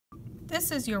This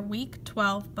is your week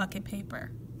 12 bucket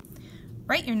paper.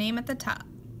 Write your name at the top.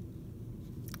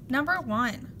 Number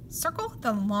 1, circle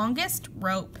the longest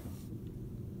rope.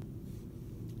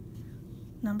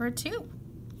 Number 2,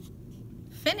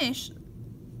 finish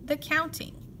the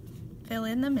counting. Fill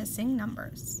in the missing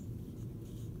numbers.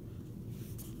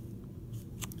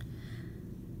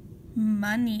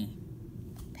 Money.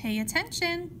 Pay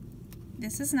attention.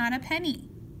 This is not a penny.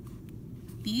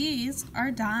 These are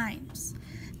dimes.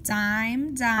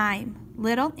 Dime, dime,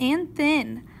 little and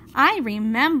thin. I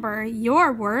remember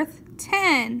you're worth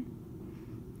 10.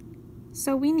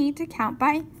 So we need to count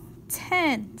by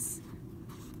tens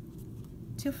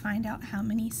to find out how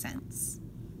many cents.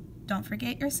 Don't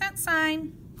forget your cent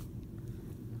sign.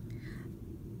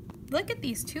 Look at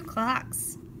these 2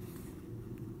 clocks.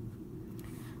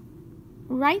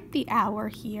 Write the hour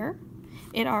here.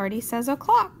 It already says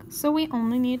o'clock, so we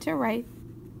only need to write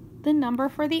the number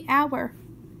for the hour.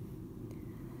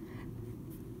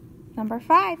 Number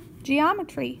 5,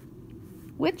 geometry.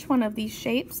 Which one of these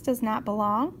shapes does not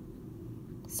belong?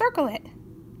 Circle it.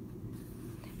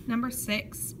 Number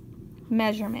 6,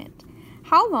 measurement.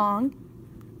 How long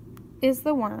is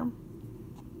the worm?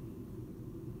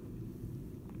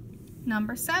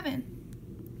 Number 7,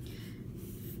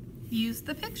 use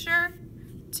the picture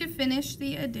to finish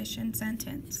the addition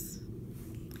sentence.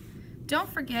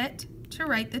 Don't forget to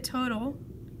write the total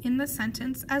in the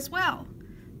sentence as well.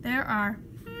 There are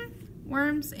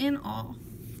worms in all.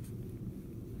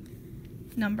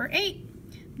 Number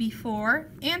 8, before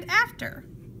and after.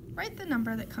 Write the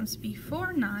number that comes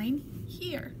before 9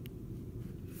 here.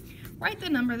 Write the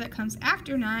number that comes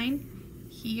after 9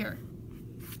 here.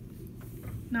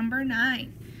 Number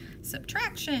 9,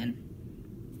 subtraction.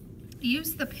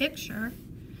 Use the picture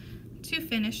to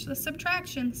finish the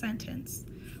subtraction sentence.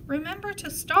 Remember to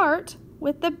start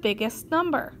with the biggest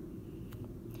number.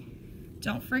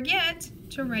 Don't forget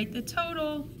to write the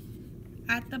total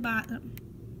at the bottom.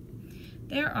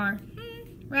 There are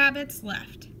rabbits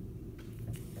left.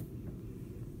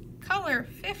 Color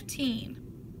 15.